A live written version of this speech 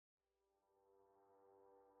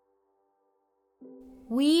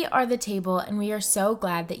We are the table, and we are so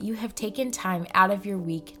glad that you have taken time out of your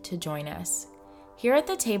week to join us. Here at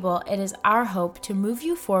the table, it is our hope to move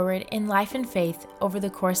you forward in life and faith over the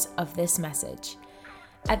course of this message.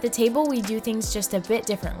 At the table, we do things just a bit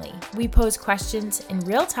differently. We pose questions in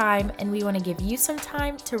real time, and we want to give you some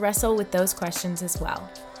time to wrestle with those questions as well.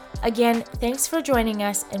 Again, thanks for joining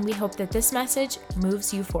us, and we hope that this message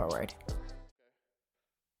moves you forward.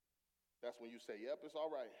 That's when you say, yep, it's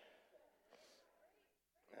all right.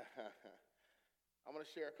 I'm going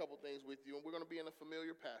to share a couple things with you, and we're going to be in a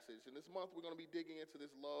familiar passage. And this month, we're going to be digging into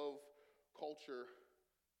this love culture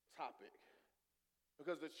topic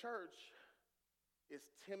because the church is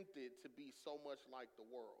tempted to be so much like the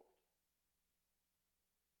world.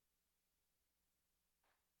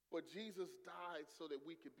 But Jesus died so that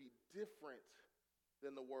we could be different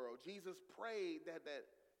than the world. Jesus prayed that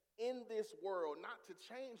in this world, not to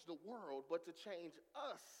change the world, but to change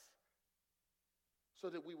us so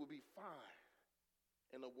that we will be fine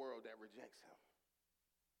in a world that rejects him.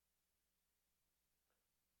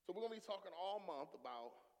 So we're going to be talking all month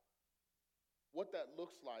about what that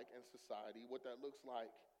looks like in society, what that looks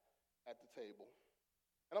like at the table.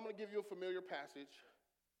 And I'm going to give you a familiar passage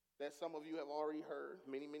that some of you have already heard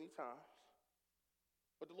many, many times.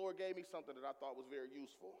 But the Lord gave me something that I thought was very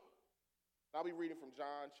useful. I'll be reading from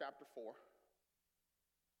John chapter 4.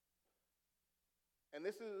 And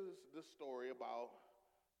this is the story about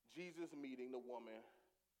Jesus meeting the woman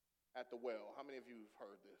at the well. How many of you have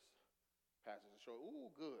heard this passage? Ooh,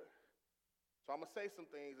 good. So I'm going to say some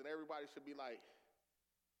things, and everybody should be like,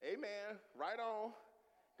 amen, right on.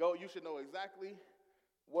 Go, you should know exactly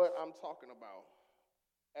what I'm talking about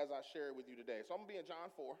as I share it with you today. So I'm going to be in John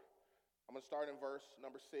 4. I'm going to start in verse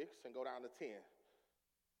number 6 and go down to 10.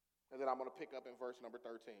 And then I'm going to pick up in verse number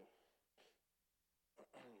 13.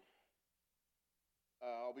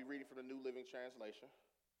 I'll be reading from the New Living Translation.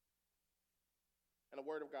 And the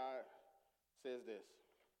Word of God says this.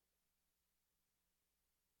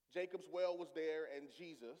 Jacob's well was there, and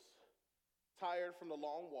Jesus, tired from the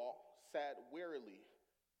long walk, sat wearily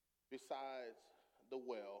beside the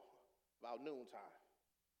well about noontime.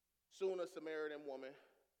 Soon a Samaritan woman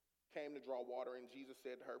came to draw water, and Jesus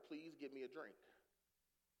said to her, "Please give me a drink."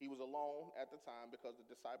 He was alone at the time because the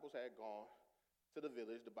disciples had gone to the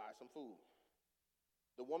village to buy some food.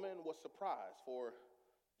 The woman was surprised, for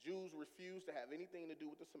Jews refused to have anything to do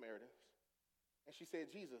with the Samaritans. And she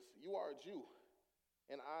said, "Jesus, you are a Jew,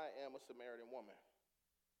 and I am a Samaritan woman.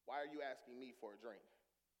 Why are you asking me for a drink?"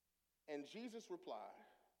 And Jesus replied,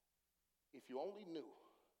 "If you only knew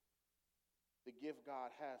the gift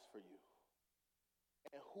God has for you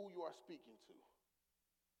and who you are speaking to,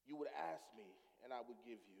 you would ask me, and I would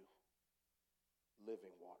give you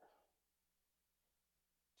living water."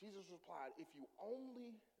 Jesus replied, "If you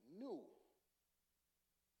only knew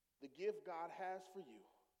the gift God has for you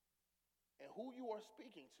and who you are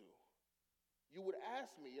speaking to, you would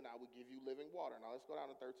ask me, and I would give you living water." Now let's go down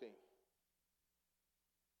to 13.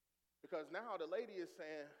 Because now the lady is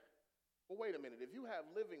saying, well, wait a minute. If you have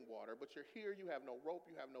living water, but you're here, you have no rope,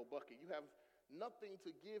 you have no bucket, you have nothing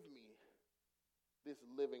to give me this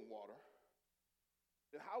living water,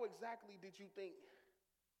 then how exactly did you think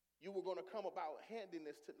you were going to come about handing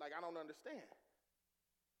this to, I don't understand.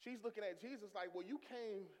 She's looking at Jesus like, well, you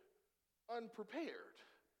came unprepared.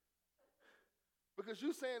 Because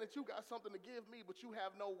you're saying that you got something to give me, but you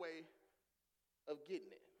have no way of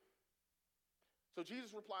getting it. So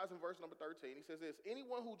Jesus replies in verse number 13. He says this,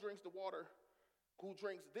 anyone who drinks this water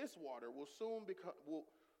will soon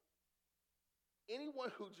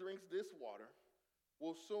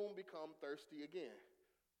become thirsty again.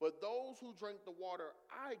 But those who drink the water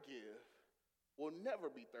I give will never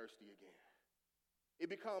be thirsty again. It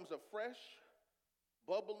becomes a fresh,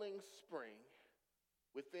 bubbling spring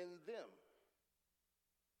within them,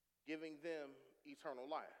 giving them eternal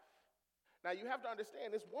life. Now you have to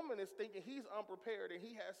understand, this woman is thinking he's unprepared and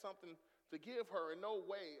he has something to give her and no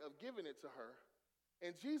way of giving it to her.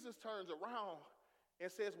 And Jesus turns around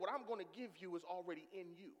and says, what I'm going to give you is already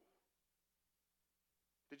in you.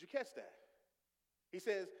 Did you catch that? He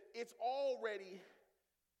says, it's already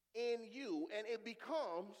in you, and it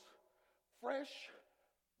becomes fresh,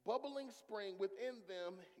 bubbling spring within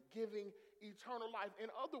them, giving eternal life. In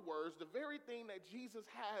other words, the very thing that Jesus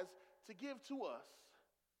has to give to us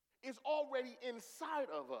is already inside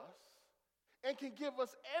of us and can give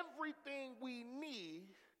us everything we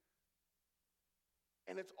need,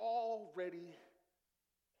 and it's already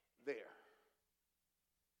there.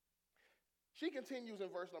 She continues in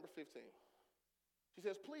verse number 15. She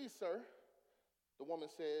says, "Please, sir," the woman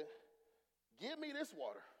said, "give me this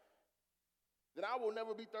water then I will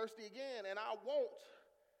never be thirsty again, and I won't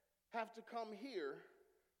have to come here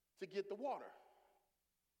to get the water.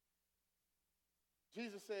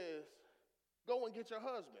 Jesus says, go and get your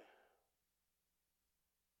husband.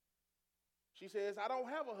 She says, I don't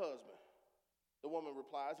have a husband. The woman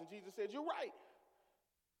replies, and Jesus said, you're right.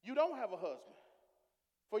 You don't have a husband,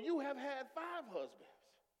 for you have had 5 husbands,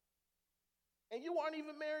 and you aren't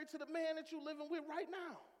even married to the man that you're living with right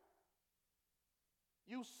now.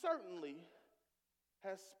 You certainly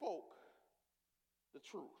have spoke the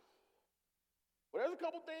truth. Well, there's a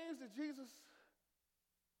couple things that Jesus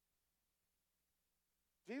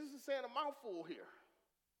is saying a mouthful here,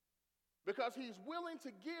 because he's willing to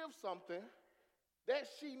give something that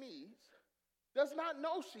she needs, does not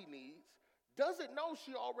know she needs, doesn't know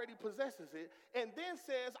she already possesses it, and then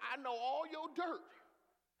says, I know all your dirt,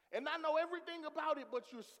 and I know everything about it, but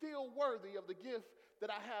you're still worthy of the gift that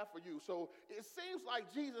I have for you. So it seems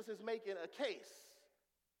like Jesus is making a case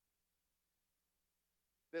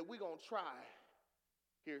that we're going to try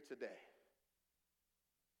here today.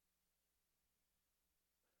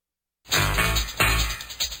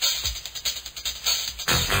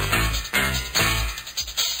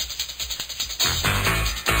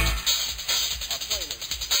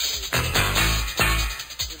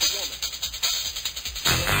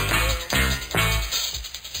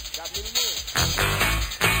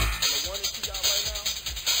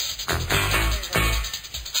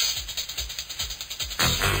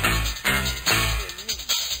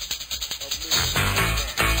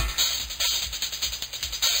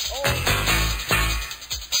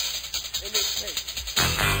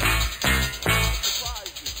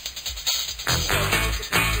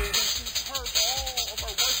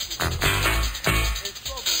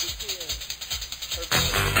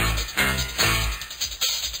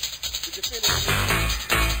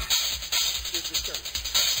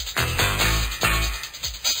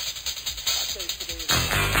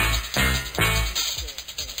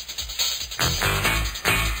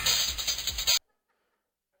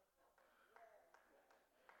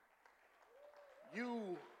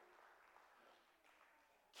 You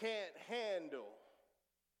can't handle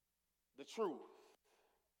the truth.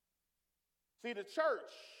 See, the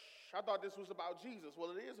church, I thought this was about Jesus.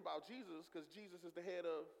 Well, it is about Jesus because Jesus is the head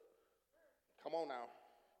of, come on now.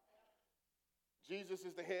 Jesus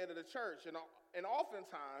is the head of the church. And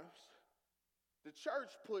oftentimes, the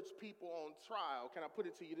church puts people on trial. Can I put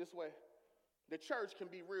it to you this way? The church can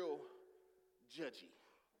be real judgy.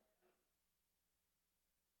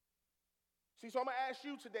 See, so I'm going to ask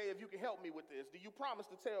you today if you can help me with this. Do you promise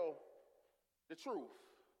to tell the truth,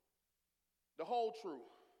 the whole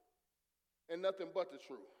truth, and nothing but the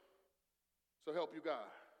truth? So help you God.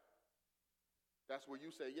 That's where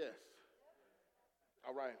you say yes.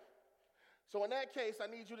 All right. So in that case, I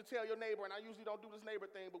need you to tell your neighbor, and I usually don't do this neighbor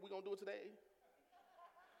thing, but we're going to do it today.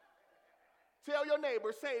 Tell your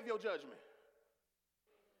neighbor, save your judgment.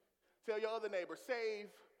 Tell your other neighbor,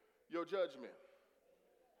 save your judgment.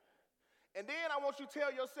 And then I want you to tell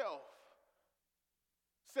yourself,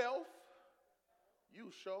 self, you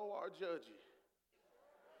sure are judgy.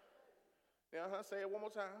 Now, say it one more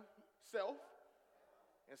time. Self,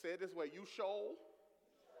 and say it this way, you sure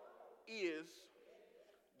is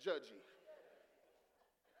judgy.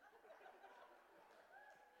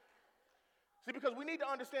 See, because we need to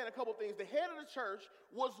understand a couple things. The head of the church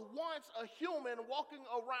was once a human walking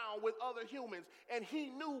around with other humans, and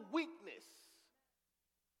he knew weakness.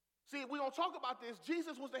 See, we're going to talk about this.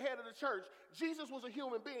 Jesus was the head of the church. Jesus was a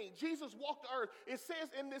human being. Jesus walked the earth. It says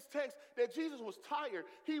in this text that Jesus was tired.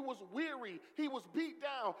 He was weary. He was beat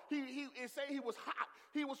down. It says he was hot.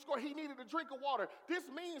 He was scorched. He needed a drink of water. This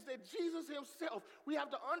means that Jesus himself, we have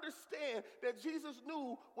to understand that Jesus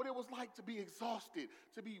knew what it was like to be exhausted,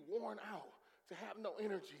 to be worn out, to have no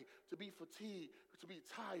energy, to be fatigued, to be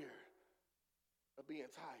tired of being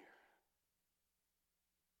tired.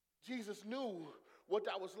 Jesus knew what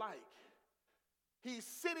that was like. He's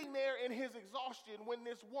sitting there in his exhaustion when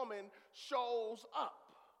this woman shows up.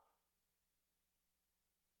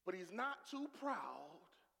 But he's not too proud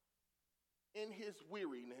in his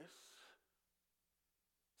weariness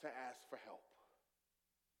to ask for help.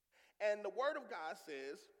 And the Word of God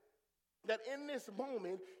says that in this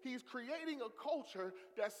moment, he's creating a culture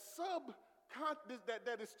that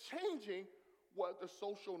is changing what the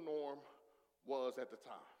social norm was at the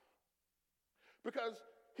time. Because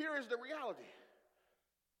here is the reality.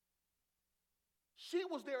 She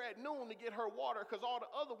was there at noon to get her water because all the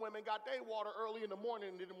other women got their water early in the morning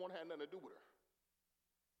and didn't want to have nothing to do with her.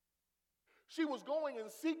 She was going in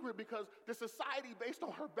secret because the society, based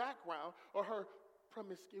on her background or her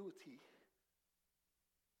promiscuity,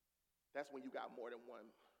 That's when you got more than one.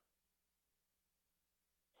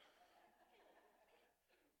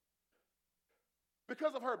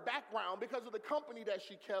 Because of her background, because of the company that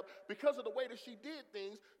she kept, because of the way that she did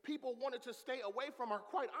things, people wanted to stay away from her.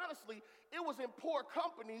 Quite honestly, it was in poor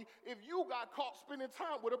company if you got caught spending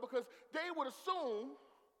time with her, because they would assume.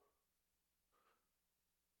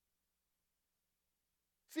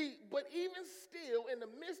 See, but even still, in the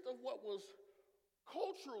midst of what was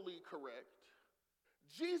culturally correct,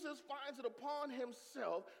 Jesus finds it upon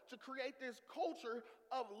himself to create this culture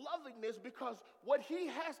of lovingness, because what he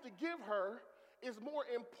has to give her is more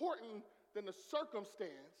important than the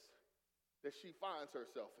circumstance that she finds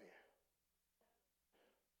herself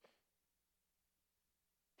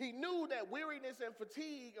in. He knew that weariness and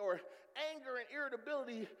fatigue or anger and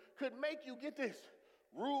irritability could make you, get this,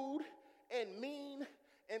 rude and mean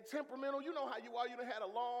and temperamental. You know how you are. You done had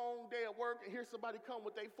a long day at work and hear somebody come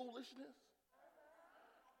with their foolishness.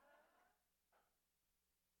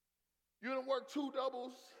 You done work 2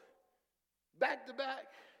 doubles back to back.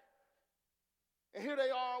 And here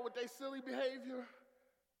they are with their silly behavior,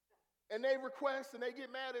 and they request and they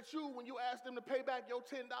get mad at you when you ask them to pay back your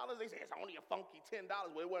 $10. They say, it's only a funky $10.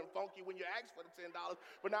 Well, it wasn't funky when you asked for the $10,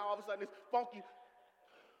 but now all of a sudden it's funky.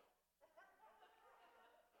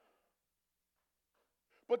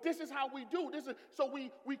 But this is how we do. So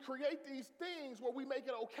we create these things where we make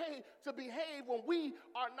it okay to behave when we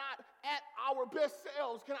are not at our best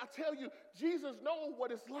selves. Can I tell you, Jesus knows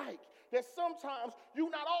what it's like, that sometimes you're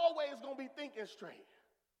not always going to be thinking straight.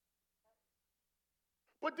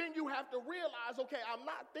 But then you have to realize, okay, I'm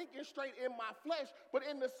not thinking straight in my flesh, but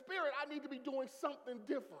in the spirit, I need to be doing something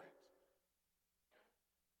different.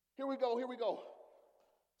 Here we go.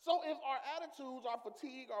 So if our attitudes, our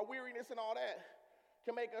fatigue, our weariness, and all that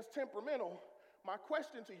can make us temperamental, my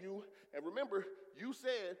question to you, and remember, you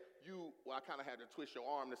said I kind of had to twist your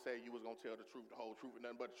arm to say you was going to tell the truth, the whole truth, and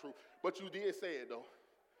nothing but the truth, but you did say it, though.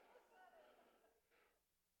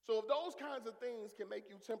 So if those kinds of things can make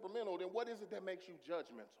you temperamental, then what is it that makes you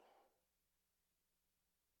judgmental?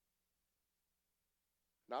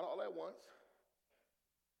 Not all at once.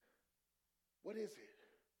 What is it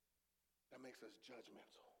that makes us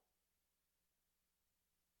judgmental?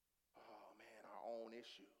 Oh, man, our own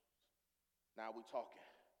issues. Now we're talking.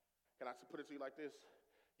 Can I put it to you like this?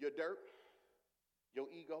 Your dirt, your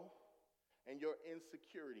ego, and your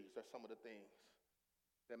insecurities are some of the things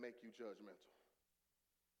that make you judgmental.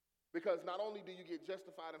 Because not only do you get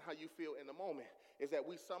justified in how you feel in the moment, is that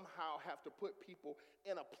we somehow have to put people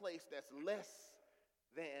in a place that's less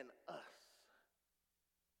than us.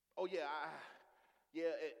 Oh, yeah,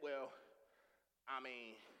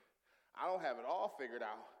 I don't have it all figured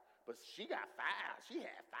out, but she had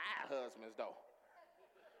 5 husbands, though.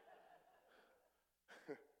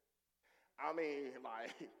 I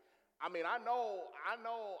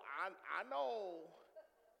know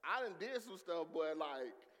I done did some stuff, but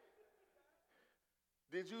like,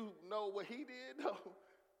 did you know what he did, though?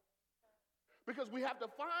 Because we have to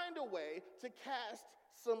find a way to cast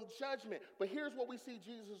some judgment. But here's what we see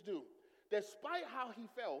Jesus do. Despite how he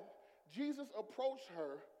felt, Jesus approached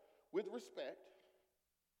her with respect.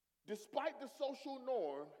 Despite the social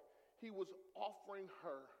norm, he was offering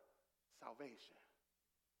her salvation.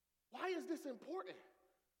 Why is this important?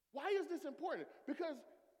 Because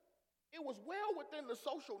it was well within the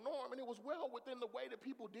social norm, and it was well within the way that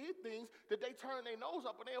people did things, that they turned their nose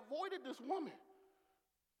up and they avoided this woman.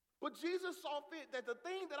 But Jesus saw fit that the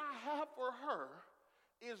thing that I have for her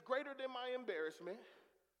is greater than my embarrassment,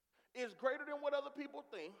 is greater than what other people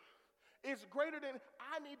think, is greater than,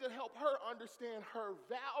 I need to help her understand her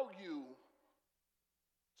value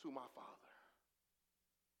to my Father.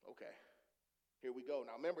 Okay, here we go.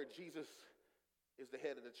 Now remember, Jesus is the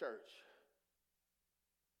head of the church.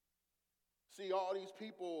 See, all these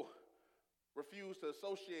people refused to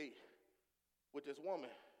associate with this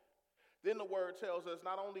woman. Then the word tells us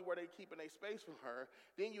not only were they keeping a space from her,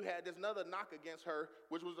 then you had this another knock against her,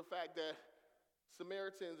 which was the fact that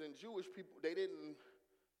Samaritans and Jewish people, they didn't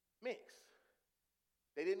mix.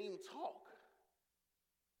 They didn't even talk.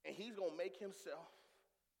 And he's going to make himself,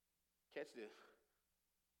 catch this,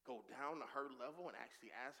 go down to her level and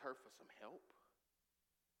actually ask her for some help.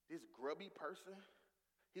 This grubby person,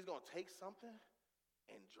 he's going to take something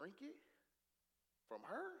and drink it from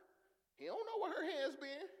her? He don't know where her hand's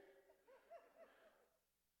been.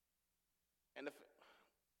 And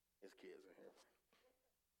there's kids in here.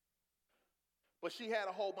 But she had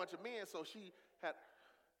a whole bunch of men, so she had,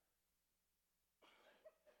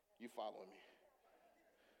 you following me?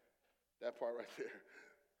 That part right there.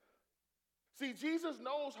 See, Jesus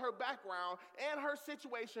knows her background and her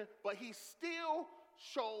situation, but he still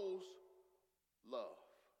shows love.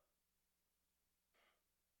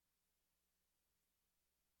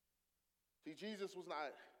 See, Jesus was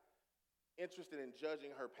not interested in judging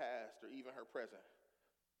her past or even her present.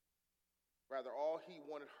 Rather, all he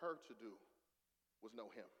wanted her to do was know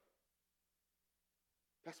him.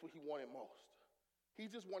 That's what he wanted most. He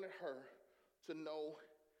just wanted her to know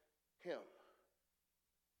him.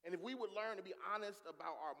 And if we would learn to be honest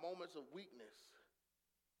about our moments of weakness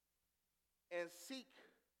and seek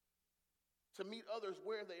to meet others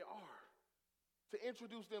where they are, to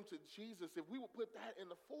introduce them to Jesus, if we would put that in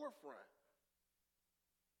the forefront,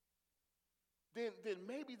 then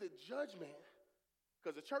maybe the judgment,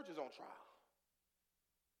 because the church is on trial,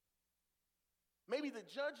 maybe the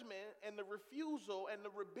judgment and the refusal and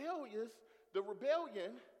the rebellion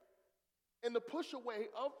and the push away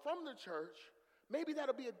from the church, maybe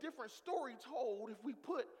that'll be a different story told if we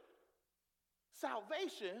put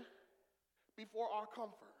salvation before our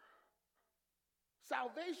comfort,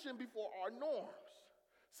 salvation before our norms,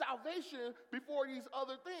 salvation before these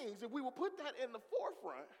other things. If we will put that in the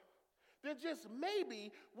forefront, then just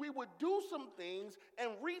maybe we would do some things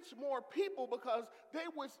and reach more people because they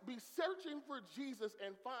would be searching for Jesus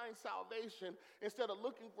and find salvation instead of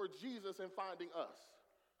looking for Jesus and finding us.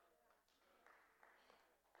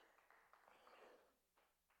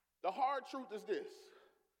 The hard truth is this,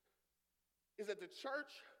 is that the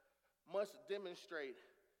church must demonstrate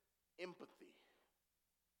empathy.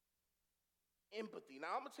 Empathy.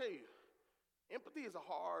 Now, I'm going to tell you, empathy is a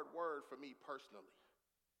hard word for me personally.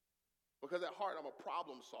 Because at heart, I'm a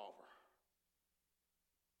problem solver.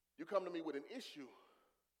 You come to me with an issue,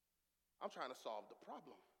 I'm trying to solve the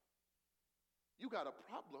problem. You got a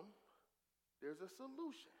problem, there's a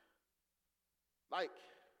solution. Like,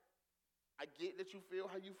 I get that you feel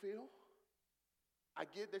how you feel. I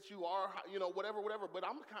get that you are, whatever, but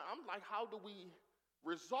I'm like, how do we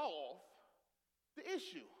resolve the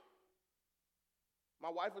issue? My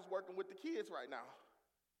wife is working with the kids right now,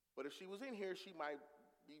 but if she was in here, she might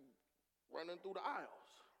be running through the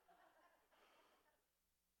aisles.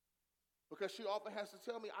 Because she often has to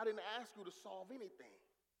tell me, I didn't ask you to solve anything.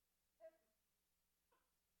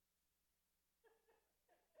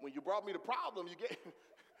 When you brought me the problem, you get...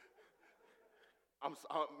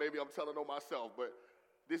 maybe I'm telling on myself, but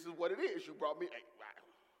this is what it is. You brought me...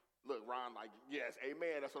 Look, Ron, like, yes,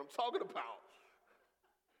 amen, that's what I'm talking about.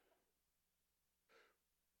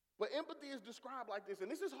 But empathy is described like this, and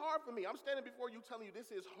this is hard for me. I'm standing before you telling you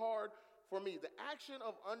this is hard for me. The action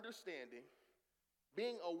of understanding,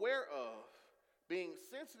 being aware of, being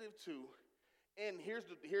sensitive to, and here's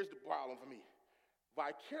the problem for me.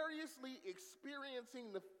 Vicariously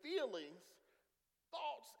experiencing the feelings,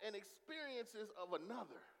 thoughts, and experiences of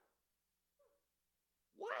another.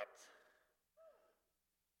 What?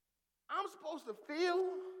 I'm supposed to feel?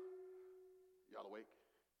 Y'all awake?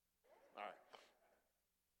 All right.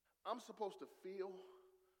 I'm supposed to feel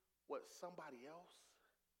what somebody else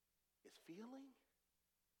is feeling?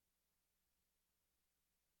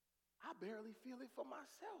 I barely feel it for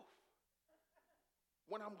myself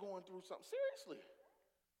when I'm going through something. Seriously.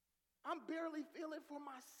 I'm barely feeling for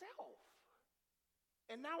myself.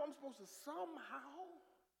 And now I'm supposed to somehow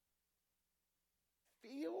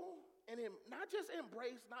feel and not just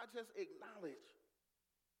embrace, not just acknowledge,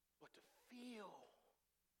 but to feel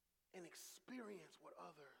and experience what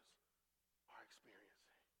others are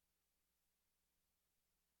experiencing.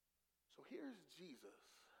 So here's Jesus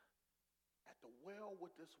at the well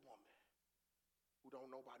with this woman who don't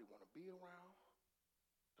nobody want to be around,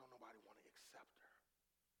 don't nobody want to accept her.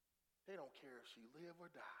 They don't care if she live or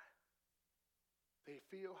die. They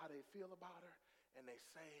feel how they feel about her, and they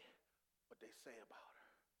say what they say about her.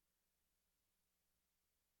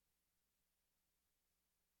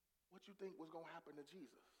 What you think was going to happen to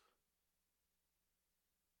Jesus?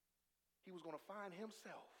 He was going to find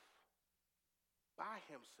himself by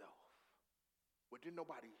himself, where didn't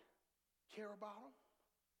nobody care about him,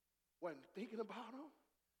 wasn't thinking about him.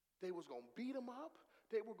 They was going to beat him up.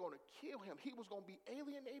 They were going to kill him. He was going to be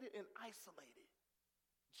alienated and isolated,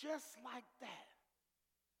 just like that.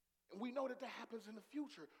 And we know that happens in the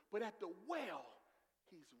future, but at the well,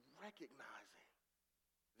 he's recognizing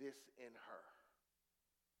this in her.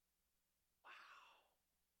 Wow.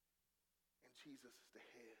 And Jesus is the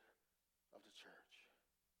head of the church.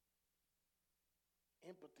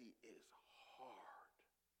 Empathy is hard,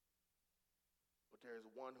 but there is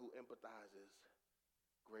one who empathizes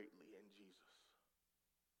greatly in Jesus.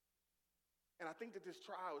 And I think that this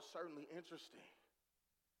trial is certainly interesting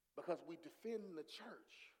because we defend the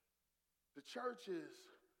church. The church is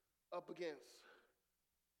up against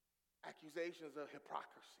accusations of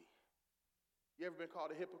hypocrisy. You ever been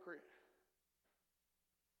called a hypocrite?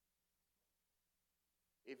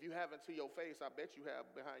 If you haven't to your face, I bet you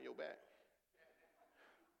have behind your back.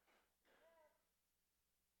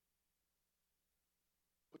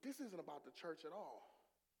 But this isn't about the church at all.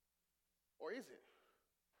 Or is it?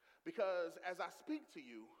 Because as I speak to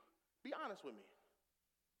you, be honest with me.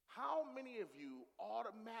 How many of you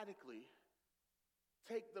automatically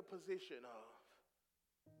take the position of,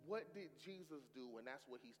 what did Jesus do and that's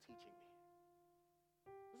what he's teaching me?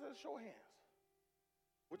 Let's show of hands.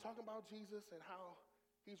 We're talking about Jesus and how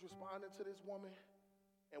he's responding to this woman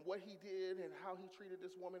and what he did and how he treated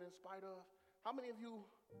this woman in spite of. How many of you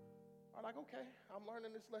are like, okay, I'm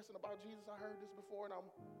learning this lesson about Jesus. I heard this before and I'm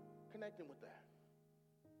connecting with that.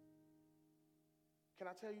 Can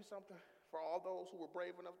I tell you something? For all those who were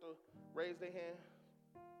brave enough to raise their hand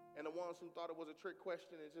and the ones who thought it was a trick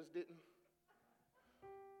question and just didn't.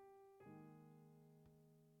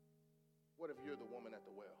 What if you're the woman at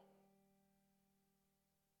the well?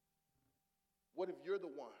 What if you're the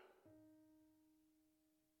one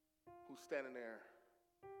who's standing there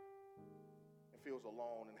and feels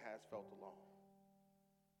alone and has felt alone?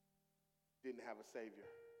 Didn't have a savior.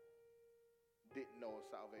 Didn't know of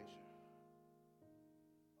salvation.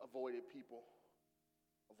 Avoided people,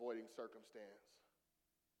 avoiding circumstance,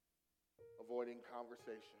 avoiding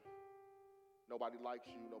conversation. Nobody likes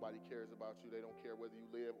you, nobody cares about you, they don't care whether you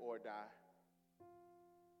live or die.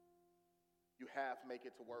 You half make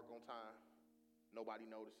it to work on time, nobody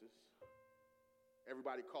notices.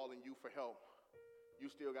 Everybody calling you for help, you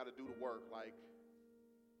still got to do the work, like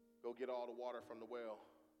go get all the water from the well.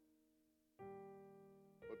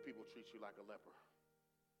 But people treat you like a leper.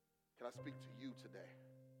 Can I speak to you today?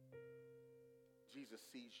 Jesus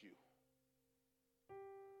sees you.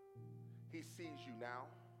 He sees you now.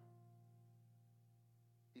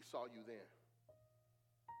 He saw you then.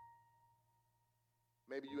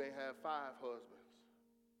 Maybe you ain't had 5 husbands.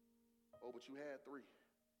 Oh, but you had 3.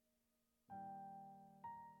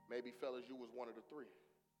 Maybe, fellas, you was one of the 3.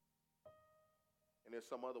 And there's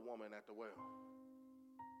some other woman at the well.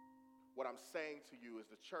 What I'm saying to you is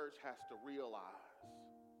the church has to realize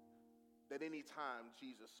that anytime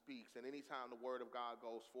Jesus speaks and anytime the word of God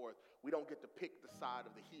goes forth, we don't get to pick the side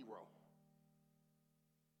of the hero.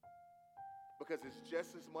 Because it's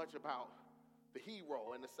just as much about the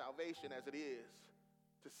hero and the salvation as it is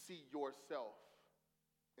to see yourself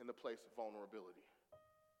in the place of vulnerability.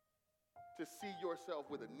 To see yourself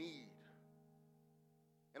with a need.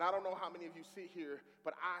 And I don't know how many of you sit here,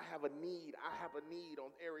 but I have a need. I have a need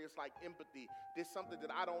on areas like empathy. There's something that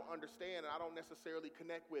I don't understand and I don't necessarily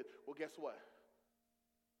connect with. Well, guess what?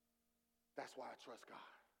 That's why I trust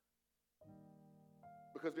God.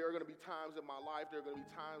 Because there are going to be times in my life, there are going to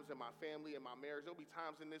be times in my family, in my marriage, there'll be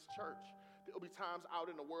times in this church. There'll be times out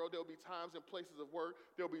in the world, there'll be times in places of work,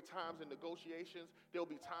 there'll be times in negotiations, there'll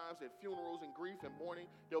be times at funerals and grief and mourning,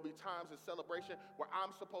 there'll be times in celebration where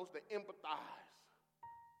I'm supposed to empathize.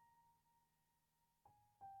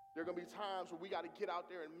 There are going to be times where we got to get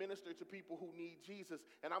out there and minister to people who need Jesus,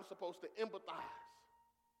 and I'm supposed to empathize.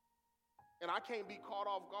 And I can't be caught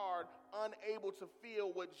off guard, unable to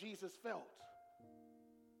feel what Jesus felt.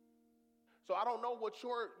 So I don't know what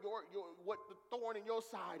what the thorn in your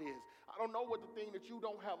side is. I don't know what the thing that you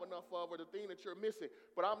don't have enough of or the thing that you're missing.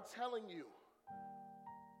 But I'm telling you,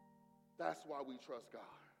 that's why we trust God.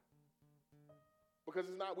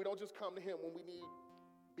 Because we don't just come to him when we need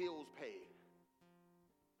bills paid.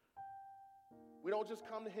 We don't just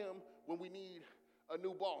come to him when we need a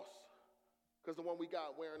new boss because the one we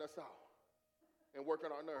got wearing us out and working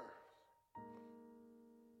our nerves.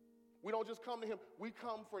 We don't just come to him. We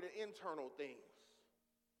come for the internal things.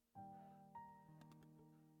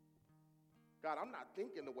 God, I'm not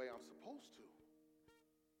thinking the way I'm supposed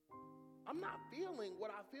to. I'm not feeling what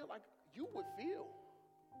I feel like you would feel.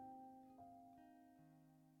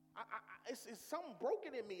 It's something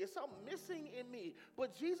broken in me. It's something missing in me.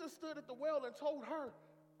 But Jesus stood at the well and told her,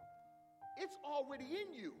 it's already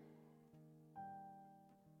in you.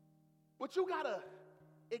 But you got to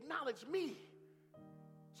acknowledge me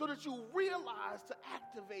so that you realize to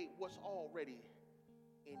activate what's already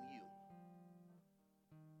in you.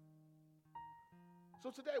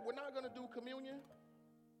 So today, we're not going to do communion.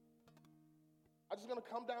 I'm just going to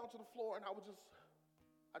come down to the floor and I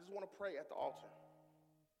just want to pray at the altar.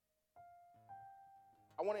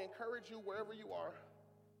 I want to encourage you wherever you are.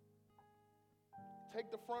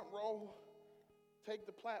 Take the front row, take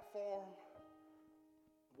the platform,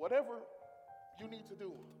 whatever you need to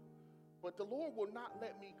do. But the Lord will not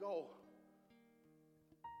let me go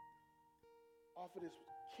off of this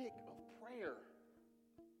kick of prayer.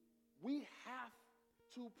 We have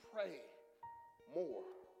to pray more.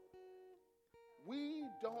 We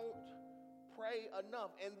don't pray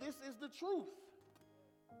enough. And this is the truth.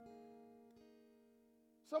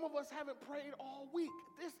 Some of us haven't prayed all week.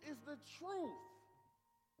 This is the truth.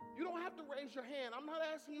 You don't have to raise your hand. I'm not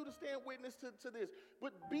asking you to stand witness to this,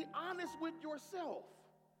 but be honest with yourself.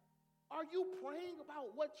 Are you praying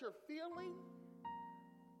about what you're feeling?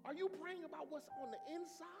 Are you praying about what's on the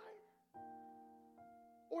inside?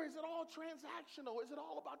 Or is it all transactional? Is it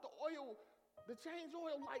all about the oil, the change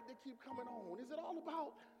oil light that keep coming on? Is it all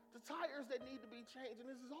about the tires that need to be changed? And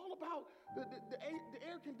is it all about the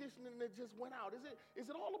air conditioning that just went out? Is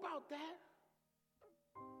it all about that?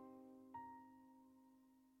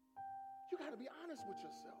 You got to be honest with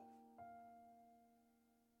yourself.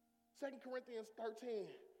 2 Corinthians 13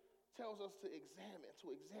 tells us to examine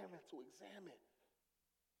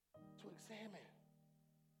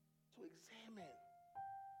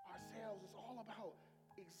ourselves. It's all about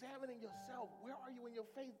examining yourself. Where are you in your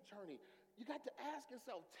faith journey? You got to ask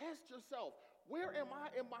yourself, test yourself. Where am I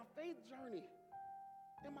in my faith journey?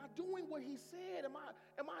 Am I doing what he said? Am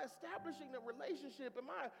I establishing a relationship? Am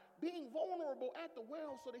I being vulnerable at the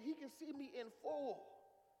well so that he can see me in full?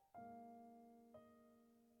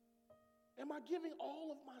 Am I giving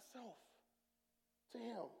all of myself to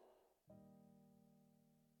him?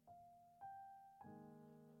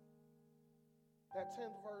 That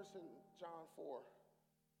 10th verse in John 4,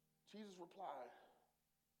 Jesus replied,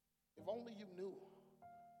 if only you knew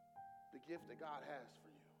the gift that God has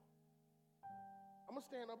for you. I'm going to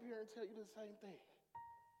stand up here and tell you the same thing.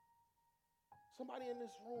 Somebody in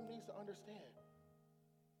this room needs to understand.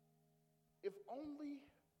 If only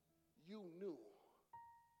you knew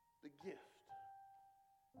the gift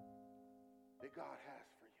that God has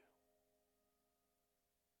for you.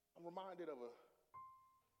 I'm reminded of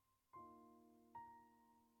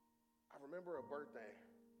I remember a birthday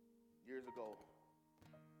years ago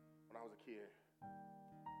when I was a kid.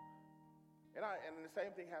 And the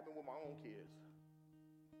same thing happened with my own kids.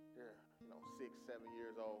 They're 6, 7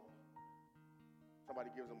 years old.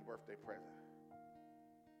 Somebody gives them a birthday present.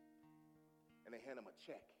 And they hand them a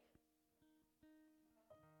check.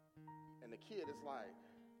 And the kid is like,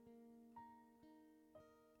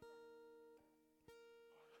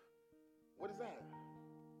 what is that?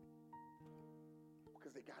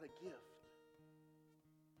 Because they got a gift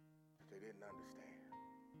that they didn't understand.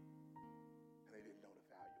 And they didn't know the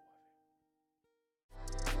value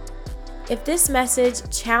of it. If this message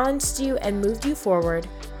challenged you and moved you forward,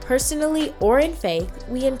 personally or in faith,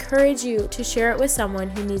 we encourage you to share it with someone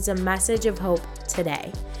who needs a message of hope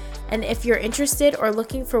today. And if you're interested or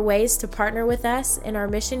looking for ways to partner with us in our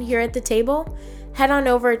mission here at The Table, head on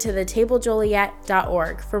over to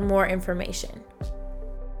thetablejoliet.org for more information.